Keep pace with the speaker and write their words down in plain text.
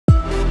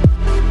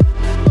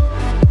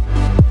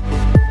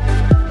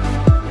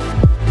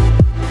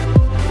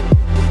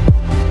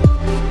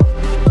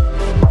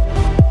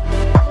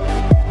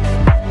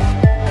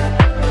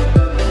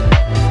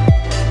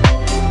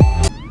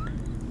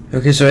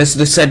Okay, so I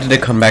decided to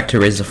come back to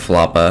raise a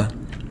Floppa,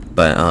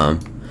 but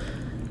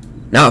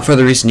not for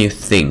the reason you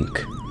think.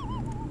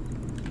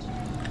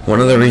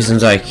 One of the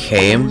reasons I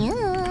came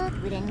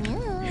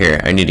here,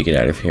 I need to get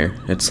out of here.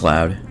 It's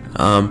loud.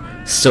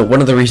 So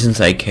one of the reasons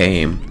I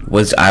came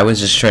was I was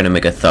just trying to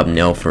make a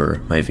thumbnail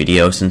for my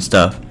videos and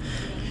stuff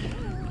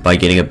by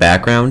getting a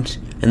background,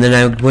 and then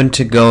I went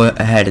to go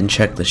ahead and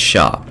check the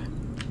shop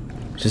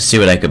to see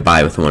what I could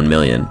buy with 1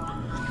 million.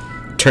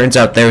 Turns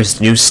out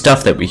there's new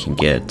stuff that we can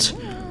get.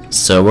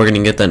 So we're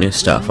gonna get that new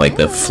stuff, like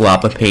the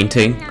Floppa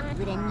painting,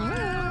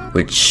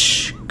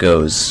 which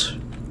goes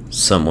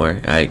somewhere.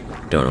 I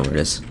don't know where it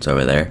is. It's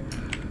over there.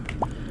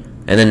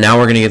 And then now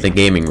we're gonna get the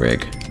gaming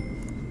rig.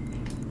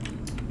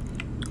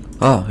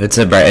 Oh, it's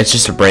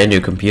just a brand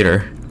new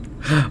computer.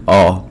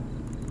 Oh,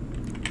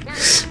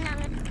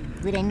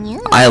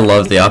 I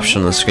love the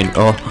option on the screen.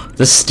 Oh,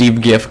 the Steam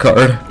gift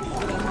card.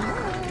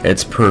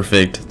 It's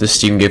perfect. The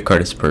Steam gift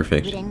card is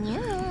perfect.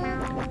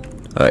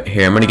 Alright,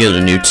 here I'm gonna get a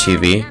new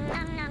TV.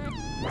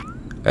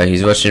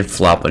 He's watching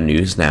Floppa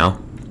news now.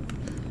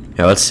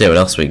 Yeah, let's see what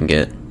else we can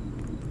get.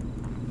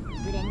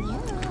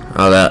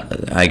 Oh,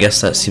 I guess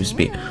that seems to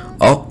be.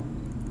 Oh,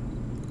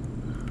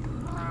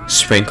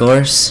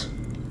 sprinklers.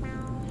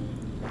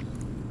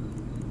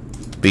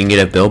 We can get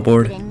a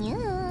billboard,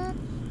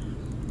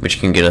 which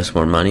can get us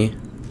more money.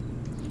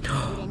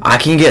 I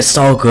can get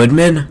Saul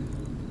Goodman.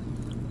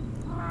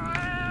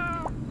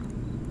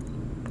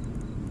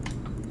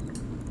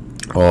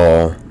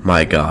 Oh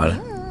my god.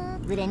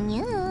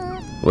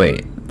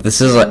 Wait,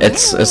 this is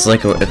it's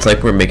like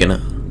we're making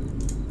a.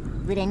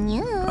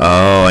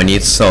 Oh, I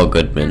need Saul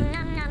Goodman.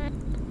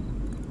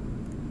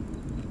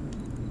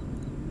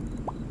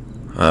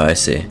 Oh, I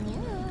see.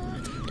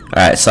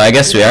 Alright, so I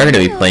guess we are going to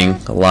be playing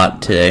a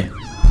lot today.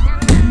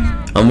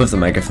 I'll move the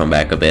microphone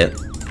back a bit.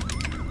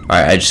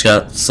 Alright, I just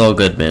got Saul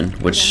Goodman,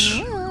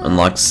 which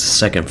unlocks the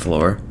second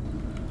floor.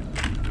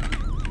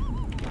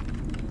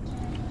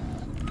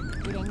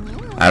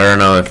 I don't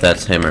know if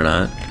that's him or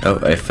not. Oh,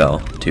 I fell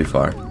too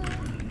far.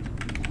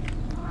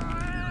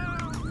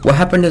 What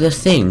happened to the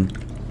thing?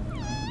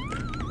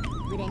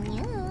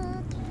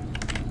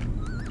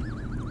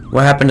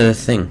 What happened to the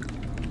thing?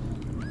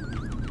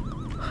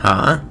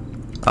 Huh?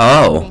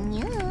 Oh.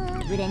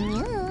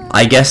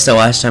 I guess the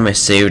last time I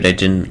saved I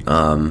didn't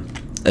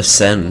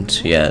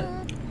ascend yet.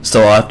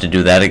 So I'll have to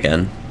do that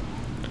again.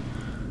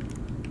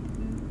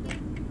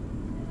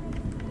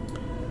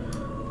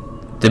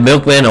 The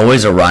milkman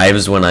always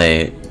arrives when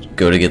I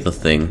go to get the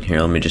thing. Here,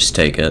 let me just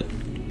take it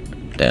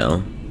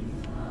down.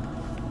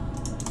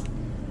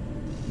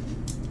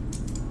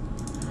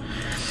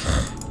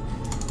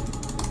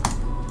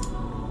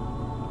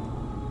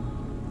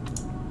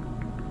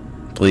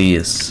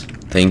 Please.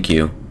 Thank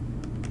you.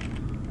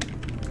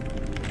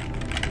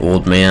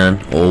 Old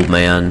man, old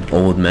man,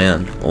 old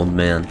man, old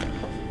man.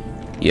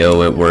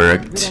 Yo, it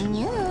worked.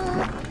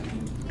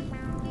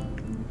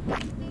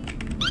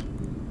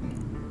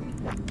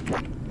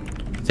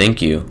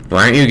 Thank you.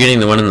 Why aren't you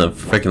getting the one in the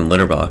freaking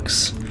litter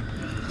box?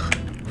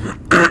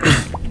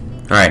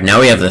 Alright, now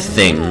we have the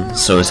thing,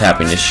 so his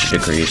happiness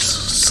decrease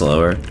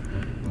slower.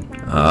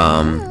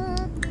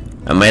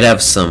 I might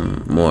have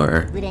some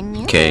more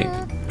cake.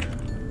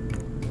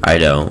 I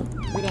don't.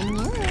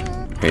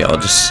 Here, I'll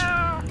just...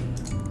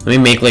 Let me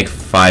make like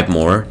 5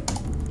 more.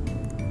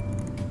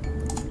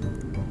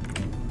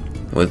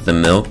 With the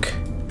milk.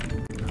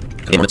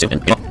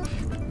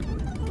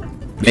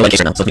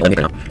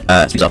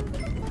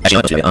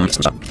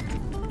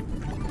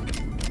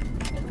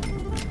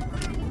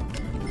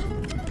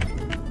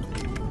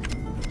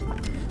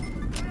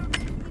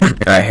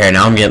 Alright, here,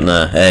 now I'm getting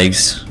the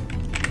eggs.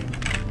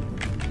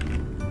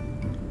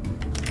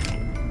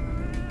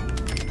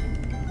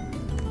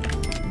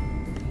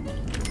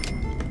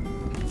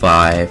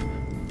 Five,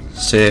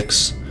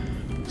 6,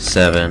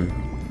 7,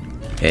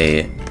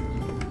 8,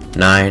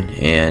 9,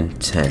 and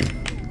 10.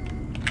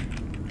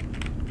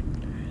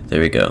 There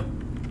we go.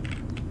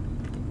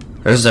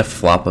 There's a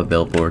Floppa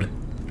billboard.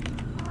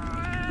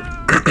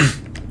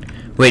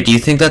 Wait, do you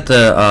think that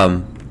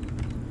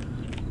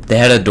they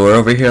had a door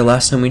over here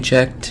last time we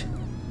checked?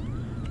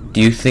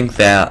 Do you think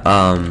that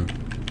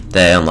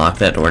they unlocked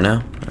that door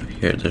now?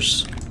 Here,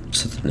 there's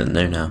something in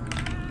there now.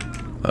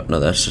 Oh no,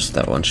 that's just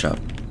that one shop.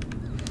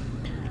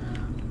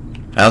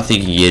 I don't think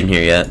you can get in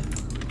here yet.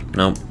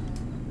 Nope.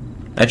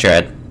 I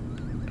tried.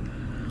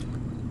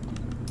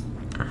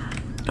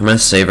 I'm gonna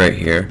save right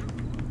here.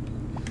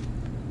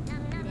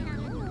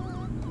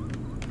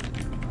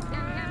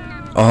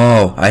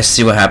 Oh, I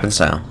see what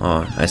happens now.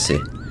 Oh, I see.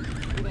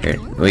 Here,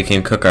 we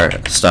can cook our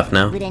stuff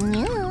now.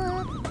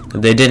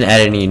 They didn't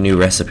add any new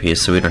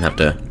recipes, so we don't have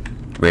to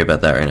worry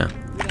about that right now.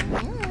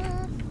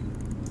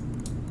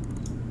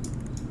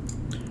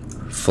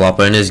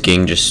 Floppa and his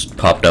gang just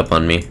popped up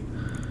on me.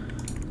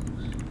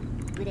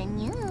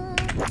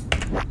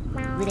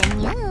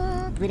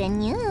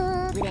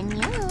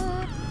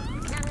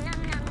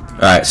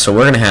 Alright, so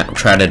we're gonna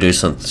try to do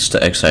some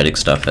exciting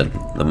stuff at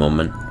the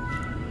moment.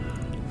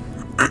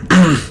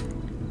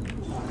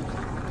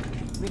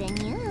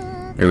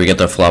 Or we get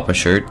the Floppa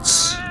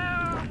shirts.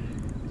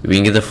 We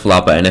can get the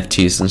Floppa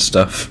NFTs and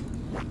stuff.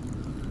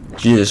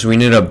 Jesus, we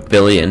need 1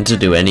 billion to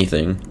do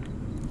anything.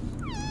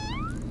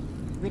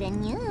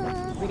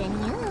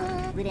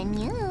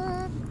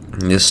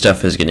 This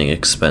stuff is getting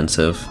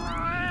expensive.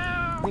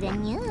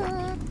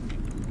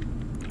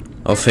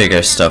 I'll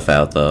figure stuff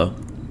out though.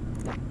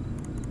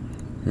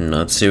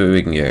 Let's see what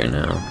we can get right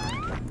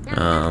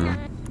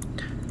now.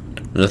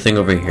 Nothing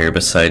over here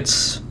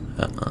besides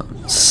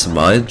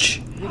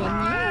smudge.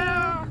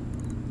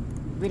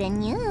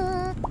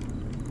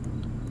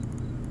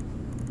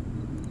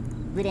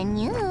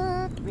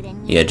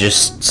 Yeah,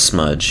 just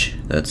smudge.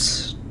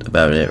 That's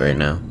about it right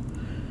now.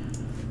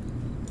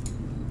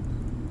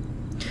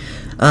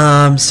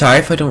 Sorry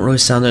if I don't really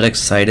sound that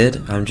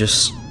excited. I'm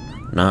just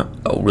not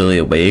really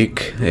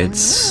awake.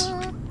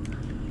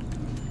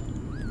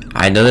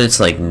 I know that it's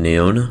like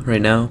noon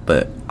right now,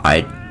 but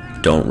I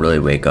don't really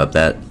wake up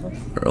that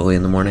early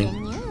in the morning.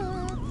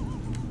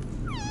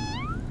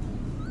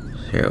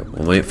 Here,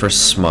 we'll wait for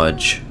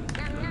smudge.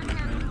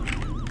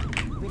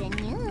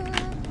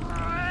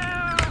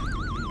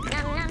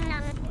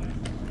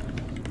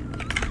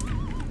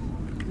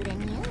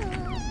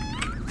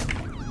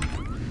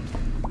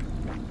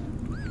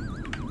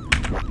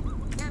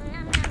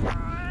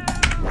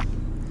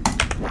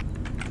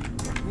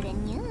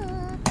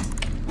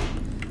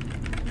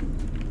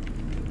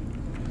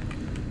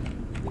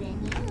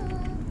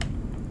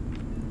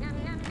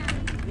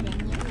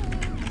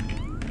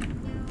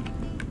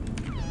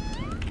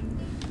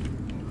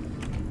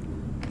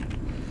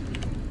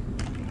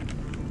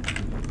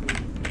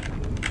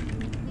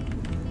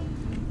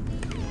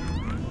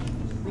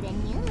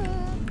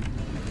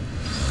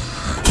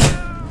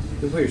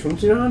 You put your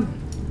swimsuit on?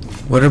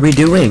 What are we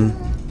doing?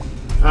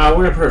 We're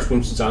gonna put our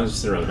swimsuits on and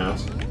just sit around the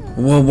house.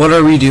 Well, what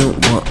are we doing?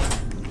 Well,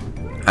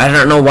 I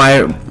don't know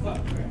why.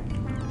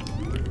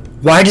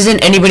 Why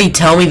doesn't anybody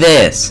tell me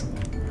this?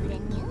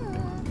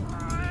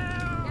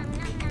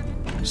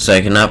 So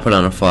I cannot put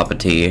on a Floppa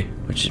tee,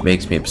 which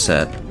makes me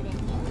upset.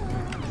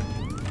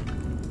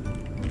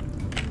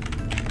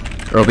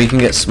 Or we can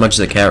get Smudge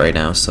the cat right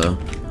now, so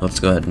let's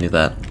go ahead and do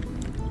that.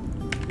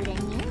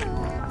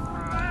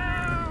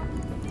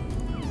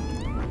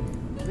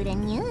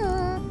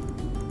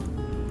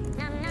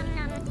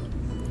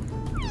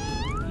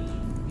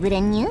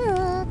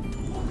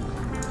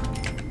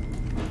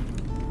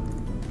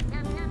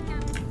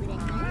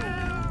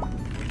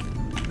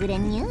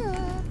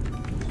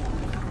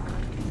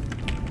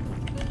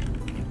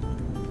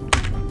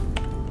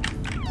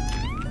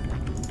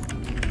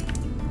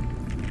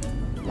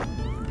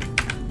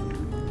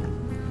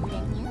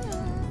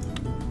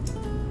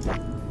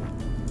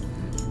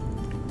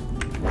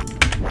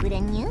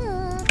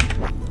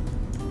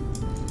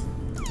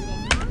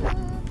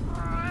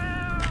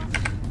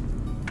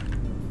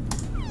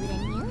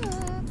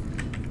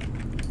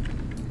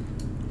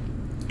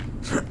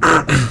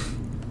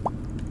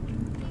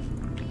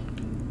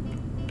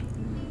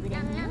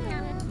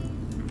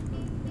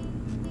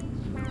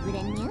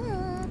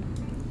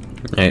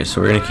 Alright,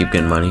 so we're gonna keep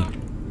getting money.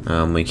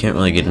 We can't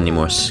really get any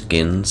more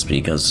skins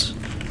because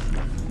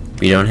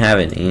we don't have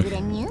any.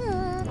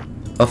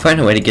 I'll find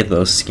a way to get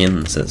those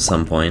skins at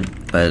some point,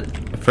 but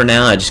for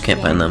now I just can't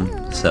find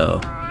them,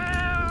 so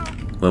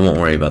we won't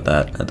worry about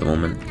that at the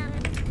moment.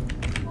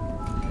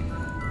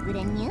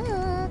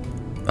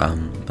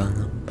 Bum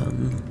bum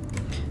bum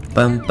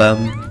bum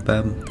bum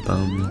bum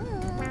bum.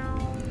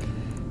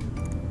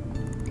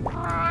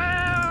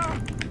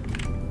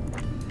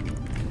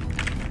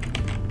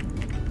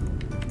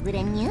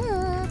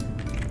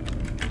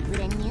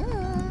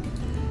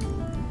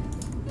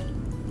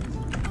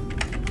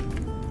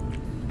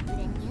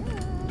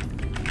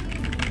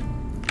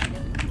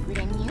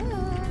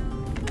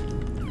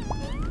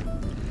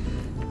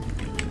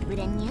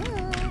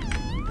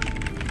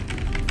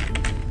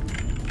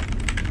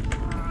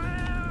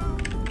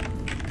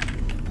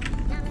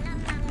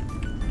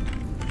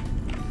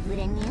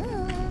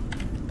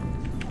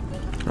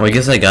 Well, I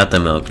guess I got the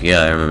milk. Yeah,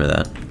 I remember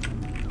that.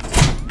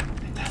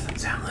 It doesn't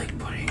sound like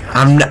putting on.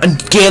 I'm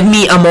not. Give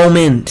me a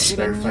moment. You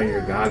better find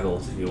your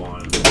goggles if you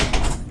want.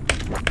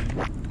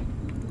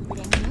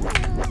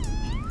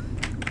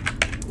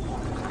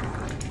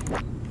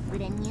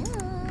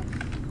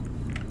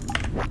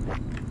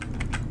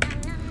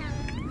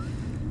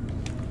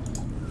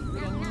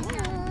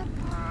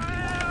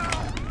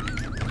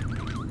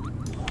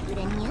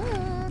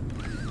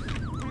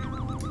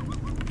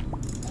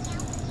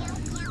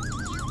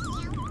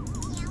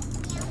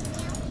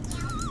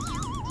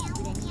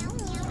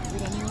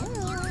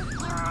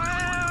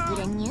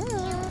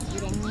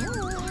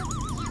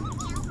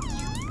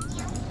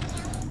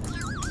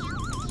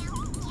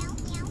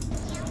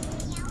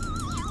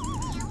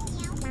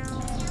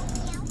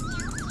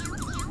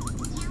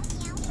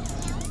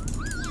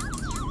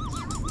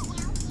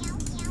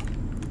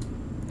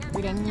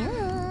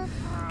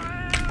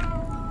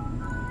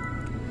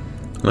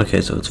 Okay,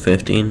 so it's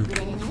 15.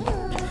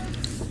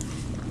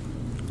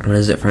 What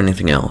is it for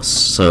anything else?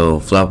 So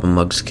Floppa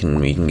mugs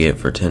we can get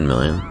for 10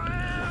 million.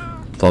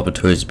 Floppa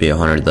toys be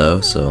 100 though,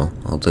 so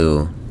I'll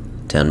do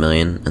 10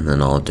 million, and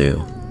then I'll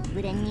do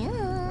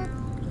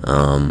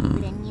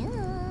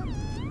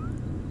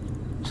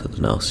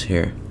something else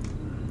here.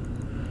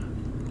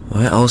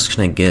 What else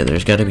can I get?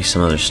 There's got to be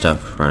some other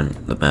stuff around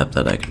the map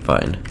that I can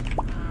find.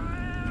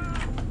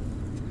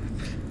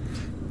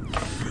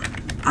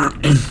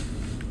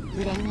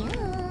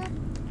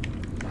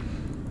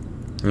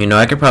 You know,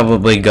 I could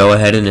probably go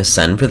ahead and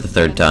ascend for the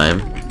 3rd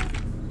time.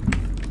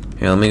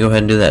 Here, let me go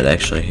ahead and do that,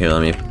 actually. Here,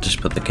 let me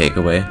just put the cake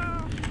away.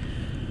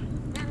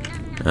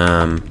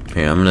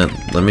 Here,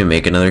 let me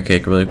make another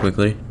cake really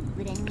quickly.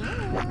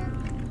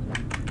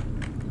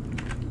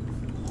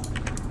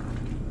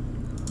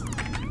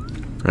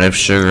 I have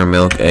sugar,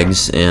 milk,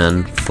 eggs,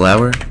 and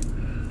flour.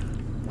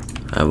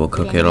 I will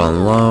cook it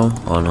on low,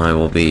 and I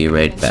will be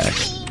right back.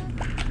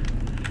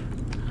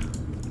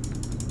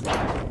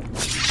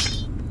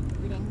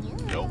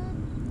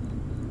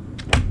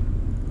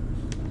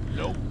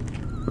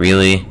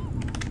 Really?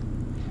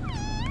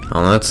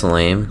 Oh, that's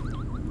lame.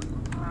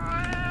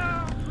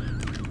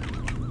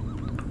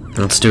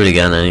 Let's do it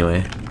again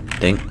anyway.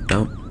 Dink,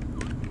 nope.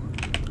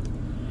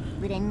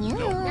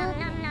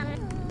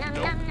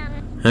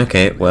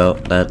 Okay, well,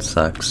 that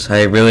sucks.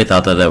 I really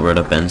thought that would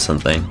have been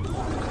something.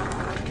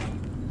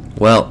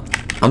 Well,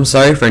 I'm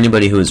sorry for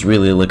anybody who is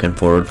really looking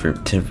forward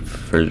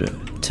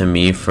to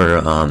me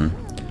for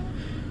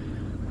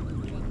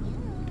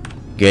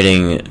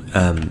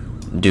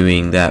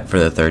doing that for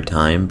the 3rd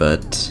time,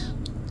 but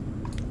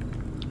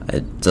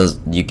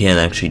you can't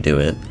actually do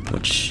it,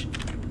 which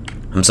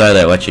I'm sorry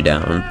that I let you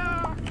down.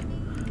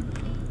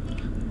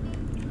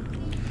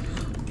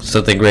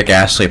 Something Rick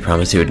Astley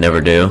promised he would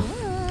never do.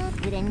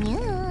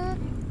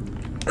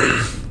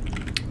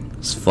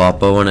 Does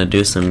Floppa want to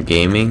do some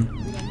gaming?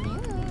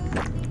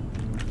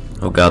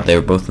 Oh god, they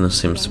were both in the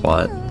same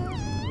spot.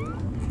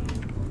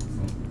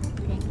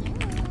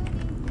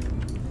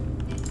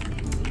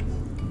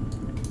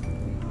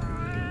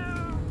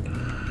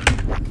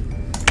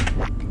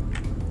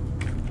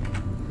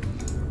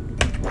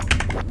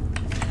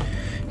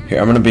 Here,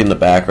 I'm gonna be in the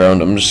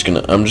background. I'm just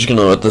gonna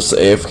let this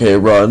AFK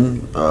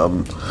run.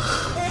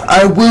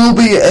 I will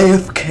be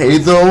AFK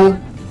though,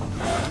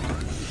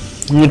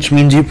 which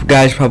means you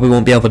guys probably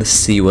won't be able to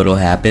see what'll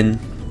happen.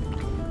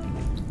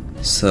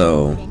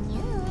 So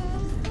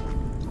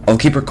I'll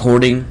keep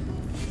recording,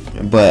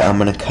 but I'm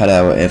gonna cut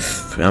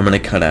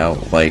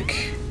out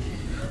like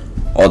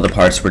all the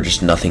parts where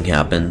just nothing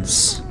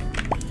happens,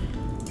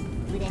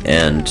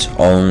 and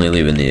I'll only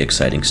leave in the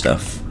exciting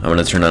stuff. I'm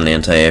gonna turn on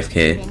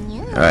anti-AFK.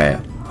 Alright,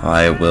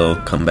 I will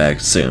come back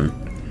soon.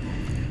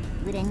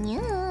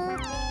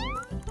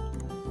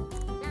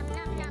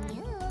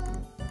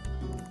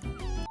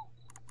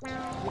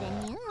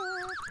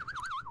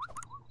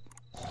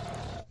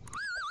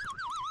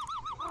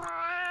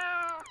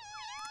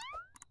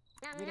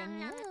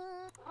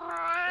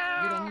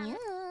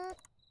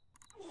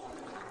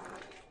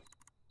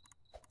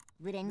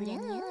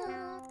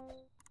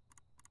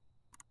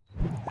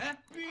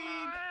 Happy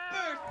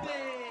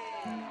birthday!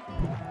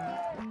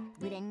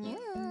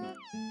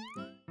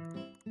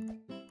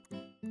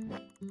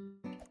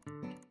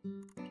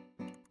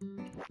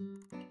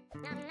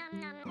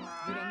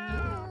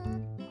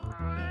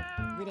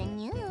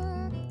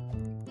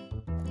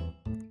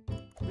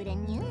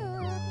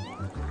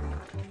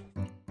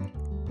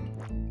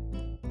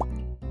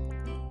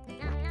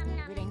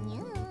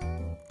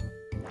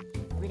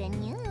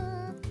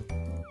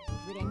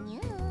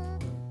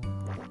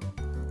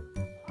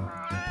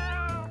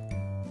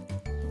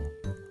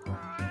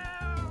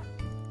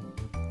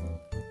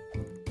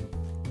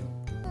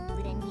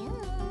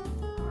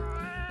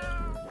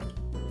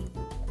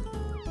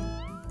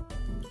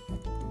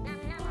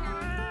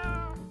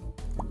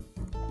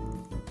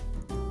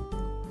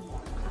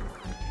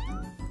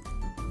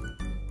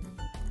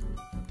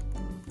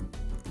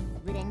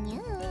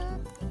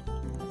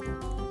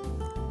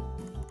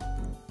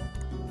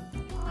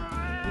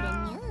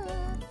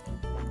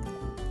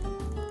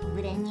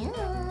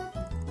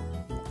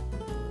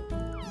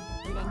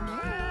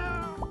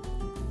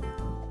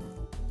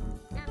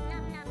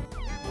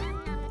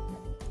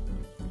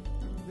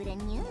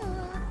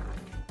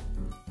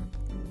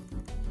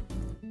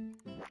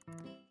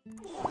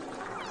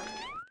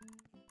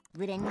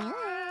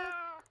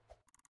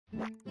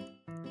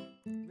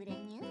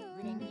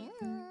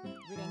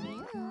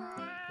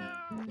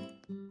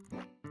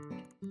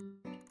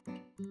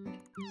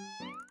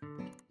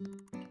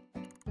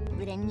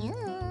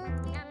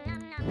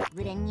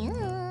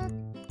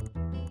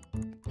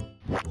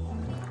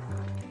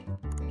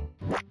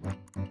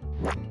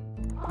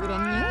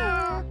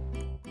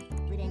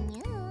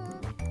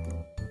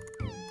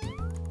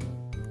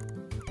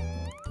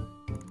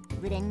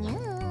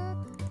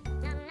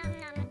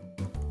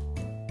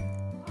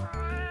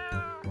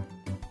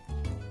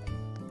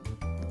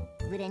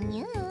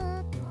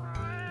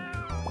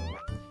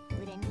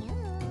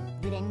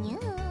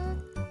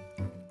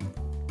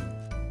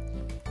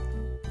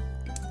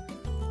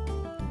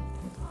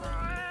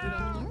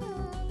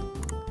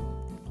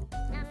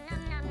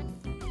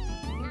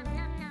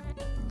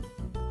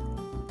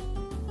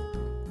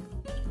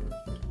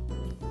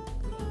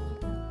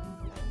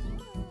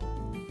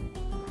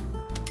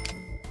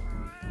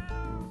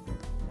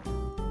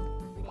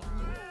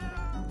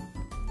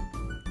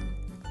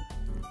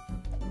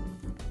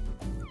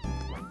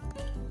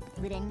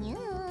 Brand new.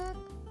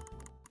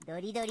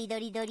 Dory dory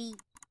dory dory.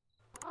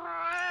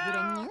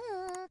 Brand new.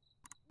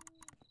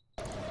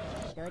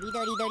 Dory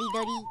dory dory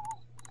dory.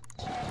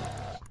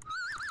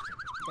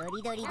 Dory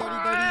dory dory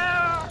dory.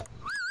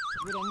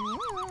 Brand new.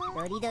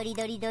 Dory dory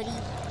dory dory.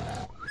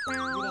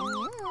 Brand new.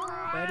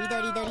 Dory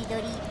dory dory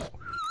dory.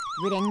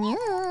 Brand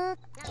new.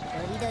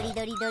 Dory dory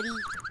dory dory.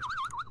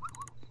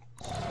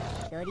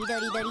 Dory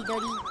dory dory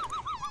dory.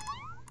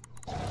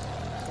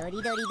 Dory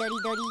dory dory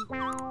dory.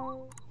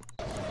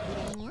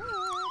 Brand new.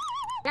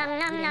 Nom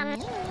nom nom.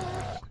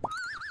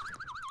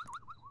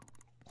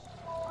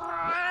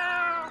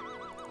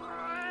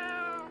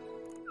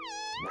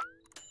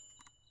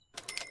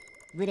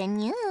 Brand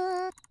new.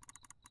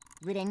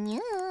 Brand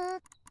new.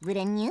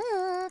 Brand new.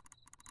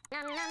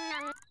 Nom nom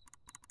nom.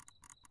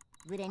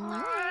 Brand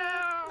new.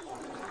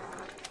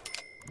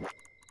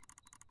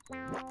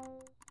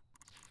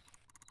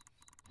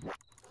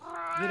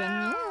 Brand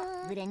new.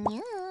 Brand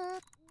new.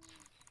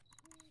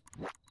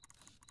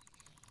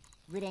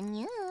 Brand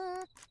new.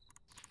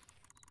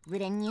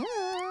 Brand new.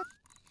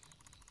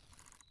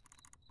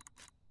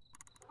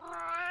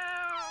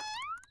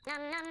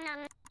 Nom nom nom.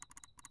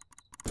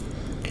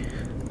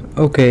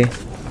 Okay,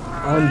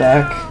 I'm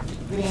back.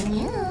 Brand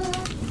new.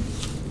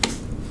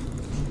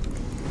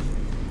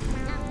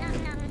 Nom nom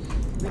nom.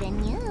 Brand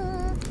new.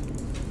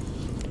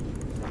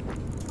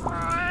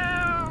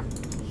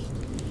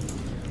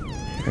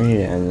 I need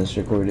to end this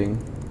recording.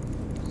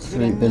 It's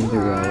been 3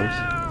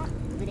 hours.